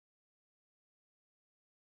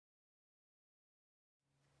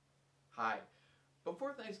Hi.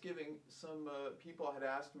 Before Thanksgiving, some people had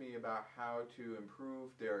asked me about how to improve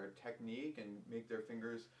their technique and make their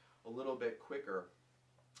fingers a little bit quicker.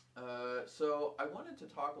 So I wanted to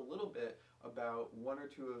talk a little bit about one or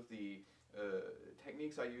two of the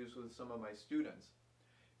techniques I use with some of my students.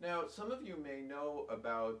 Now, some of you may know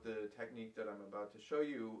about the technique that I'm about to show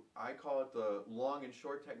you. I call it the long and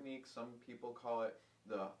short technique. Some people call it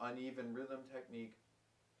the uneven rhythm technique.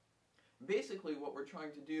 Basically, what we're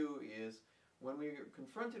trying to do is, when we're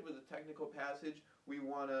confronted with a technical passage, we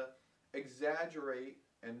want to exaggerate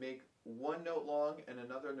and make one note long and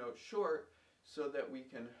another note short so that we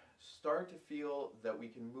can start to feel that we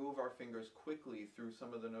can move our fingers quickly through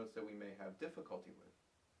some of the notes that we may have difficulty with.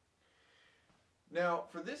 Now,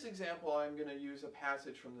 for this example, I'm going to use a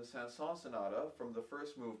passage from the Saint-Saens Sonata from the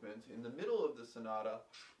first movement. In the middle of the sonata,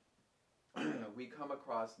 we come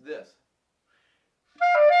across this.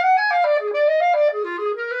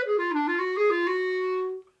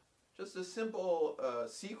 Just a simple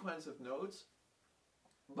sequence of notes,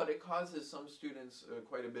 but it causes some students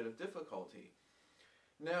quite a bit of difficulty.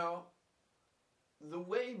 Now, the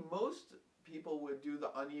way most people would do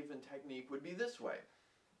the uneven technique would be this way.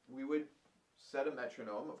 We would set a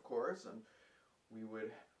metronome, of course, and we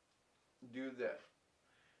would do this.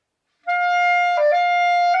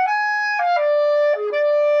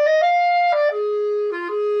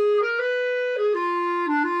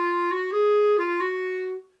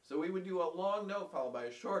 So we would do a long note followed by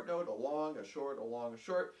a short note, a long, a short, a long, a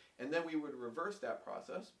short, and then we would reverse that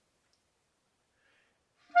process.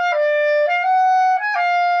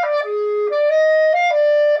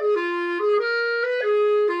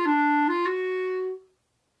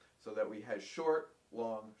 So that we had short,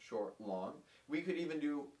 long, short, long. We could even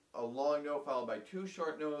do a long note followed by two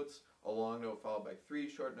short notes, a long note followed by three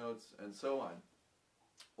short notes, and so on.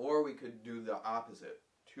 Or we could do the opposite.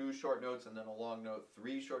 Two short notes and then a long note,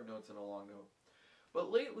 three short notes and a long note.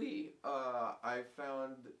 But lately, I've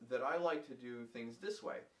found that I like to do things this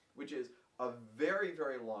way, which is a very,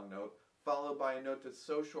 very long note followed by a note that's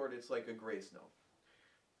so short it's like a grace note.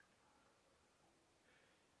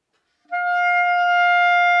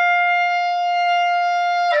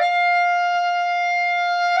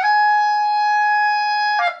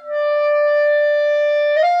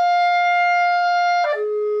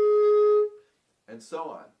 And so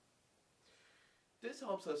on. This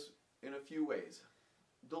helps us in a few ways.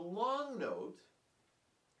 The long note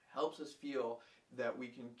helps us feel that we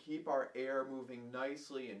can keep our air moving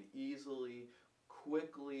nicely and easily,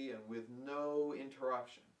 quickly, and with no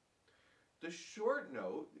interruption. The short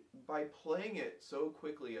note, by playing it so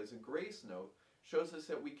quickly as a grace note, shows us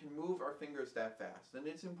that we can move our fingers that fast. And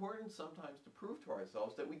it's important sometimes to prove to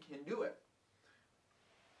ourselves that we can do it.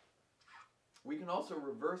 We can also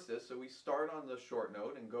reverse this, so we start on the short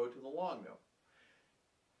note and go to the long note.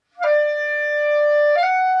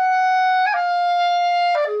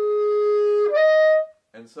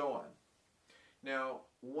 And so on. Now,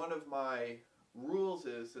 one of my rules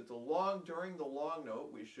is that during the long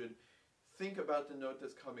note, we should think about the note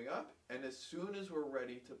that's coming up, and as soon as we're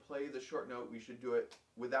ready to play the short note, we should do it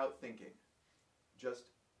without thinking.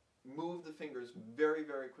 Just move the fingers very,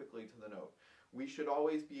 very quickly to the note. We should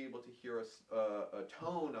always be able to hear a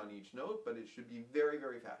tone on each note, but it should be very,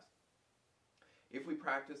 very fast. If we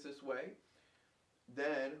practice this way,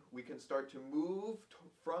 then we can start to move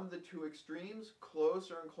from the two extremes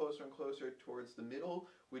closer and closer and closer towards the middle,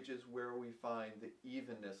 which is where we find the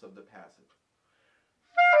evenness of the passage.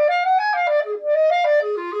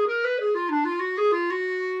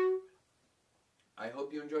 I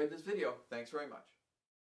hope you enjoyed this video. Thanks very much.